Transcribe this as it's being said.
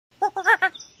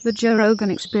The Joe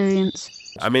Rogan Experience.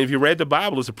 I mean, if you read the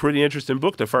Bible, it's a pretty interesting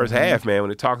book, the first half, man,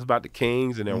 when it talks about the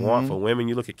kings and their want for women.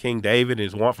 You look at King David and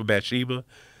his want for Bathsheba,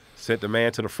 sent the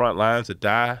man to the front lines to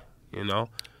die, you know.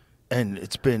 And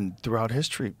it's been throughout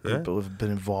history. People have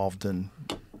been involved in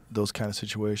those kind of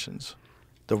situations.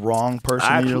 The wrong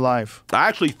person in your life. I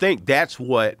actually think that's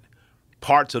what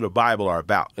parts of the Bible are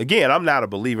about. Again, I'm not a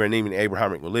believer in even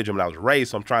Abrahamic religion when I was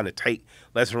raised, so I'm trying to take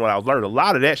lessons from what I was learning. A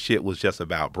lot of that shit was just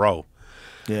about, bro.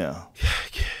 Yeah.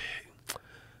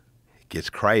 It gets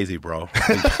crazy, bro.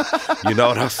 You know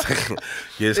what I'm saying?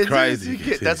 It gets crazy.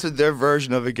 That's what their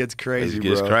version of it gets crazy, bro. It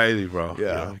gets bro. crazy, bro. Yeah.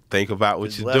 You know, think about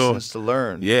what you're doing. doing. Lessons to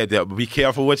learn. Yeah, be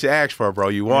careful what you ask for, bro.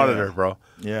 You wanted her, bro.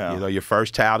 Yeah. You know, your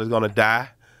first child is going to die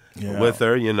with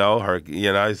her, you know.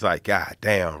 It's like, God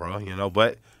damn, bro. You know,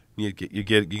 but you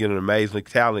get an amazingly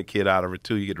talented kid out of her,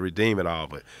 too. You get to redeem it all,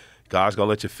 but God's going to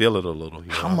let you feel it a little.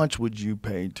 How much would you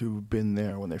pay to have been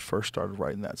there when they first started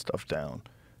writing that stuff down?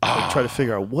 Like, try to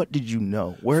figure out, what did you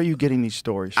know? Where are you getting these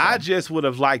stories from? I just would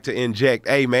have liked to inject,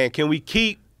 hey, man, can we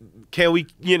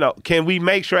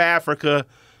make sure Africa,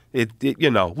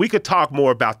 we could talk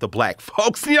more about the black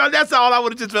folks. You know, that's all I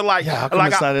would have just been like. Yeah, how come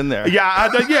it's not in there?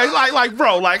 Yeah, like,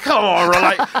 bro, like, come on, bro.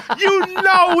 Like,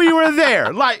 we were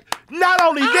there. Like, not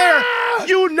only there,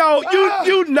 you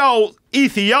know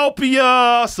Ethiopia,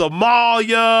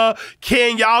 Somalia,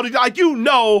 Kenya,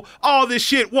 all this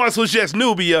shit once was just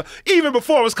Nubia, even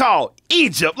before it was called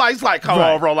Egypt. Like, it's like, come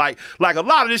on, bro. Like a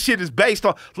lot of this shit is based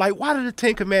on, like, why do the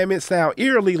Ten Commandments sound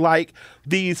eerily like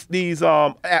these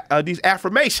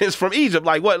affirmations from Egypt?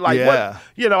 Like, what? Like, what?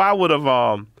 You know, I would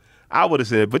have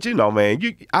said, but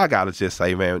man, I gotta just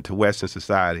say, man, to Western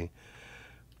society,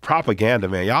 propaganda,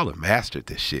 man, y'all have mastered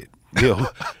this shit.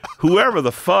 Whoever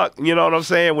the fuck, you know what I'm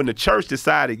saying? When the church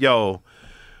decided,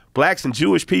 blacks and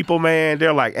Jewish people, man,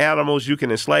 they're like animals. You can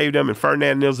enslave them. And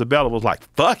Ferdinand and Isabella was like,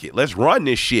 fuck it, let's run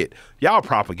this shit. Y'all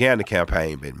propaganda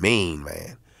campaign been mean,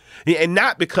 man. And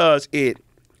not because it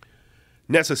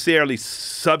necessarily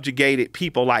subjugated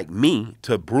people like me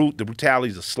to the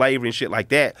brutalities of slavery and shit like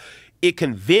that. It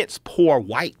convinced poor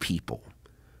white people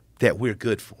that we're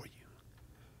good for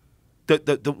you.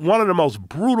 One of the most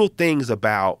brutal things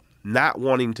about not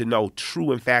wanting to know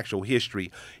true and factual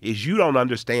history is you don't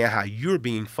understand how you're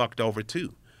being fucked over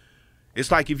too. It's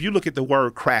like if you look at the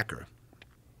word cracker.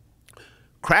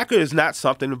 Cracker is not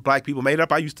something that black people made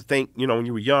up. I used to think, when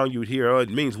you were young, you would hear, oh,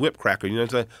 it means whip cracker. You know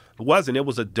what I'm saying? It wasn't. It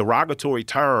was a derogatory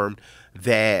term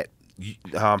that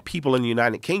people in the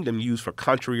United Kingdom used for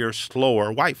countryer,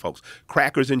 slower white folks.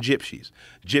 Crackers and gypsies.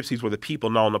 Gypsies were the people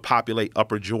known to populate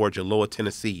Upper Georgia, Lower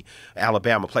Tennessee,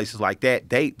 Alabama, places like that.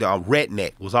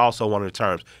 Redneck was also one of the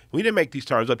terms. We didn't make these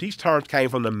terms up. These terms came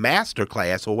from the master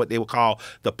class, or what they would call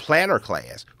the planter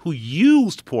class, who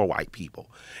used poor white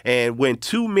people. And when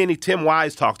too many, Tim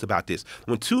Wise talked about this,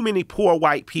 when too many poor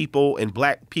white people and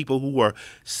black people who were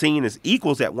seen as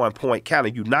equals at one point kind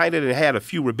of united and had a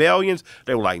few rebellions,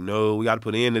 they were like, no, we got to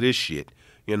put an end to this shit.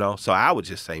 So I would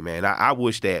just say, man, I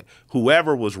wish that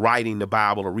whoever was writing the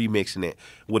Bible or remixing it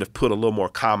would have put a little more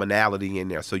commonality in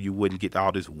there so you wouldn't get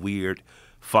all this weird,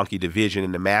 funky division,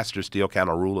 and the masters still kind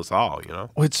of rule us all, Well,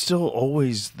 it's still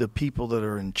always the people that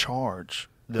are in charge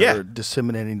that are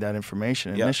disseminating that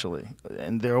information initially.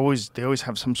 And they always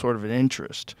have some sort of an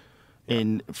interest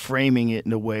in framing it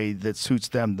in a way that suits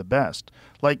them the best.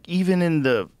 Like, even in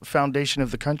the foundation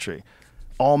of the country,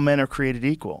 all men are created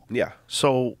equal. Yeah.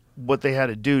 So what they had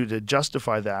to do to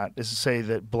justify that is to say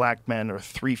that black men are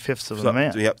 3/5 of a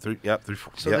man.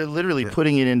 So they're literally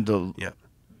putting it into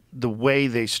the way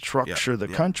they structure the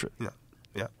country.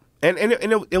 And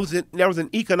there was an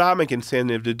economic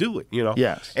incentive to do it,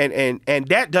 Yes. And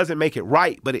that doesn't make it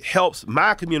right, but it helps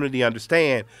my community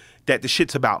understand that the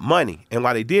shit's about money and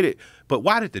why they did it. But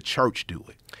why did the church do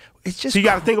it? It's just so you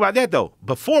got to think about that though.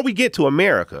 Before we get to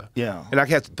America, and I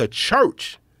guess the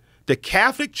church, the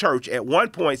Catholic Church at one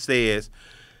point says,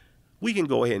 we can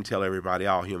go ahead and tell everybody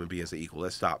all human beings are equal.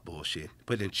 Let's stop bullshit.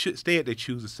 But instead they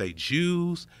choose to say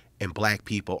Jews and black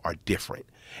people are different.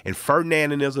 And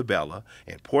Ferdinand and Isabella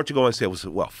and Portugal and said,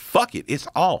 well, fuck it, it's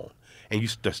on. And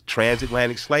the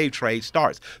transatlantic slave trade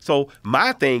starts. So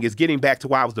my thing is getting back to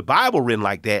why was the Bible written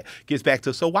like that, gets back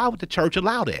to, so why would the church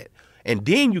allow that? And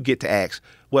then you get to ask,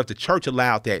 well, if the church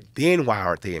allowed that, then why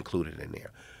aren't they included in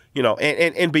there?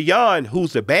 And beyond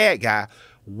who's the bad guy,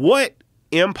 what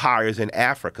empires in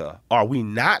Africa are we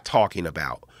not talking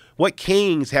about? What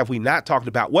kings have we not talked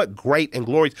about? What great and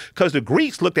glorious? Because the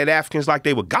Greeks looked at Africans like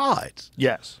they were gods.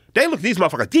 Yes. They look at these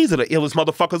motherfuckers. These are the illest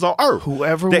motherfuckers on earth.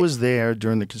 Whoever was there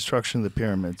during the construction of the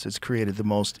pyramids has created the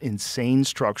most insane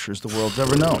structures the world's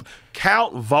ever known.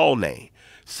 Count Volney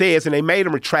says, and they made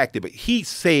him retract it, but he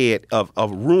said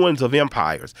of ruins of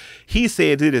empires, he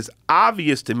said, it is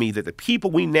obvious to me that the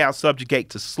people we now subjugate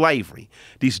to slavery,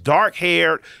 these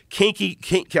dark-haired,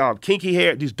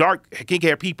 kinky-haired, these dark,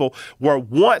 kinky-haired people were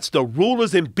once the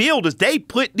rulers and builders. They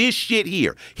put this shit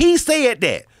here. He said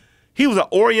that. He was an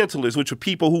Orientalist, which were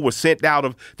people who were sent out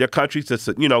of their countries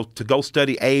to, you know, to go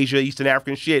study Asia, Eastern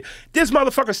African shit. This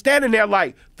motherfucker standing there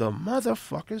like, the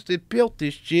motherfuckers that built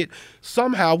this shit,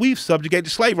 somehow we've subjugated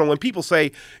slavery. And when people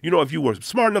say, you know, if you were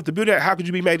smart enough to do that, how could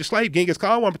you be made a slave? Genghis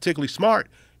Khan wasn't particularly smart.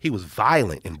 He was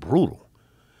violent and brutal.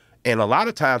 And a lot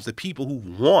of times the people who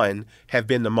won have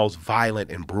been the most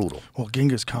violent and brutal. Well,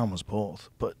 Genghis Khan was both,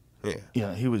 but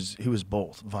yeah, he was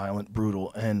both violent,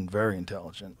 brutal, and very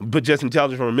intelligent. But just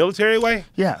intelligent from a military way?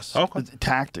 Yes. Okay.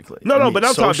 Tactically. No, but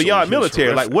I'm talking beyond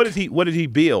military. Like, what did he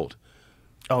build?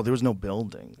 Oh, there was no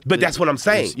building. But that's what I'm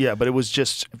saying. But it was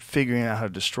just figuring out how to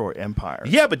destroy empires.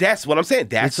 Yeah, but that's what I'm saying.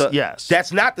 That's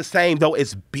not the same though.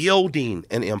 It's building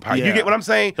an empire. Yeah. You get what I'm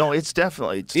saying? No, it's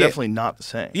definitely not the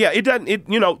same. Yeah, it doesn't.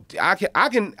 You know,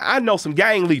 I know some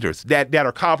gang leaders that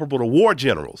are comparable to war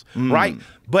generals, right?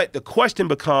 But the question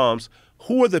becomes,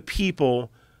 who are the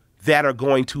people that are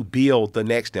going to build the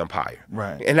next empire?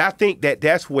 Right. And I think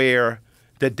that's where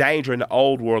the danger in the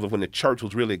old world of when the church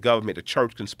was really government, the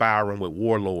church conspiring with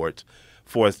warlords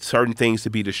for certain things to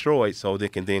be destroyed so they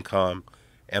can then come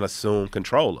and assume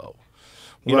control of.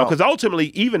 You know, because ultimately,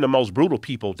 even the most brutal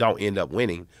people don't end up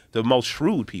winning. The most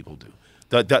shrewd people do.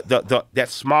 That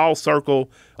small circle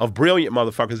of brilliant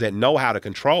motherfuckers that know how to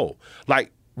control.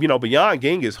 Like, you know, beyond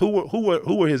Genghis, who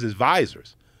were his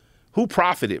advisors? Who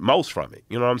profited most from it?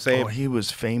 You know what I'm saying? Oh, he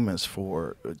was famous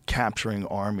for capturing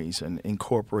armies and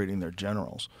incorporating their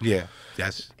generals. Yeah,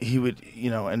 he would, you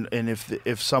know, and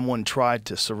if someone tried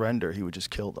to surrender, he would just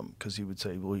kill them because he would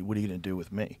say, "Well, what are you going to do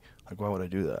with me? Like, why would I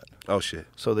do that?" Oh shit!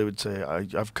 So they would say,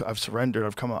 "I've surrendered.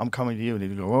 I'm coming to you," and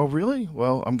he'd go, "Oh, really?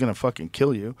 Well, I'm going to fucking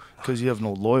kill you because you have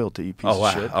no loyalty, you piece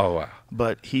of shit." Oh wow!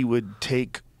 But he would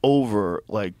take over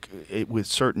with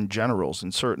certain generals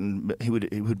and he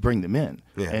would bring them in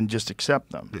and just accept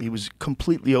them. He was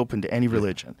completely open to any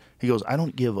religion. He goes, I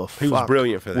don't give a fuck. He was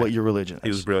brilliant for that. What your religion is. He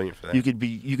was brilliant for that. You could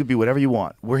be whatever you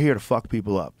want. We're here to fuck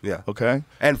people up. Yeah. Okay.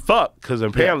 And fuck, because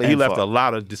apparently he left a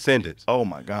lot of descendants. Oh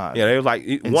my God. Yeah, they were like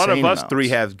one of us 3 amounts.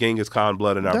 has Genghis Khan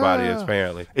blood in our body.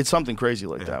 Apparently, it's something crazy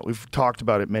like that. We've talked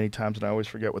about it many times, and I always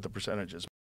forget what the percentage is.